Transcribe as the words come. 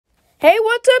Hey,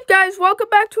 what's up guys? Welcome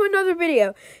back to another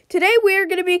video. Today we are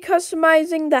going to be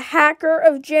customizing the hacker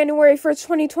of January 1st,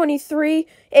 2023,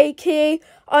 aka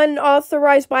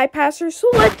Unauthorized Bypasser. So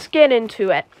let's get into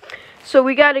it. So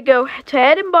we got to go to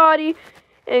head and body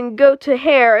and go to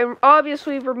hair, and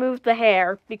obviously remove the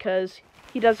hair because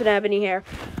he doesn't have any hair.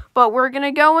 But we're going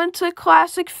to go into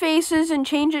classic faces and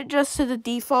change it just to the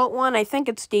default one. I think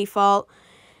it's default.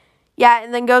 Yeah,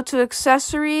 and then go to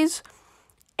accessories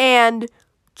and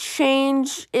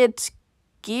change its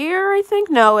gear, I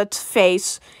think. No, it's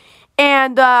face.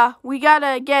 And we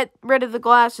gotta get rid of the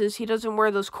glasses. He doesn't wear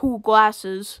those cool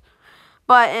glasses.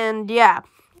 Yeah.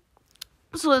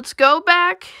 So let's go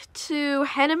back to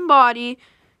head and body.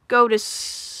 Go to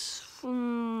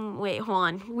wait, hold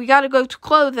on. We gotta go to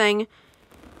clothing.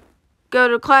 Go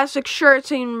to classic shirts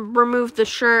and remove the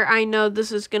shirt. I know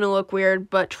this is gonna look weird,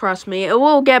 but trust me, it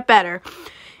will get better.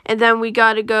 And then we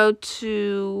gotta go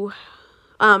to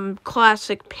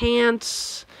classic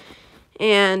pants,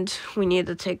 and we need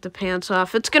to take the pants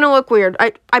off. It's gonna look weird.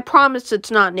 I promise it's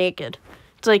not naked.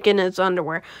 It's like in his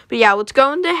underwear. But yeah, let's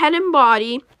go into head and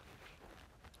body,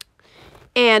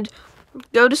 and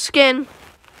go to skin,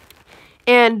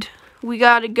 and we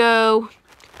gotta go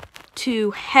to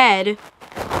head,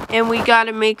 and we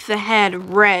gotta make the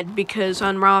head red, because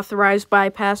Unauthorized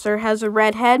Bypasser has a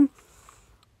red head.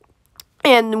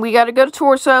 And we gotta go to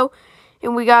torso,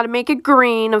 and we gotta make it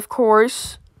green, of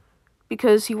course,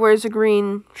 because he wears a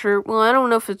green shirt. Well, I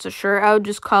don't know if it's a shirt. I would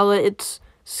just call it its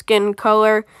skin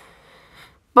color.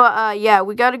 But, yeah,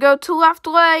 we gotta go to left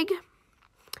leg,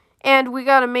 and we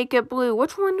gotta make it blue.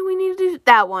 Which one do we need to do?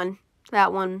 That one.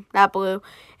 That blue.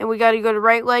 And we gotta go to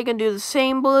right leg and do the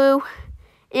same blue.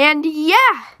 And,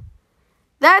 yeah,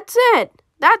 that's it.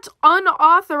 That's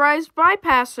Unauthorized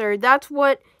Bypasser. That's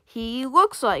what he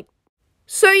looks like.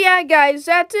 So yeah, guys,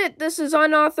 that's it. This is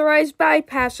Unauthorized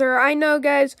Bypasser. I know,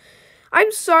 guys, I'm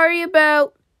sorry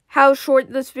about how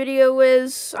short this video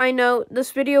is. I know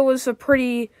this video was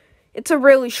it's a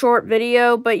really short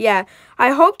video, but yeah,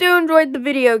 I hope you enjoyed the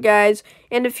video, guys.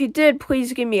 And if you did,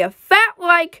 please give me a fat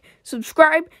like,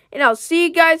 subscribe, and I'll see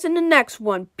you guys in the next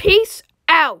one. Peace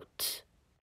out.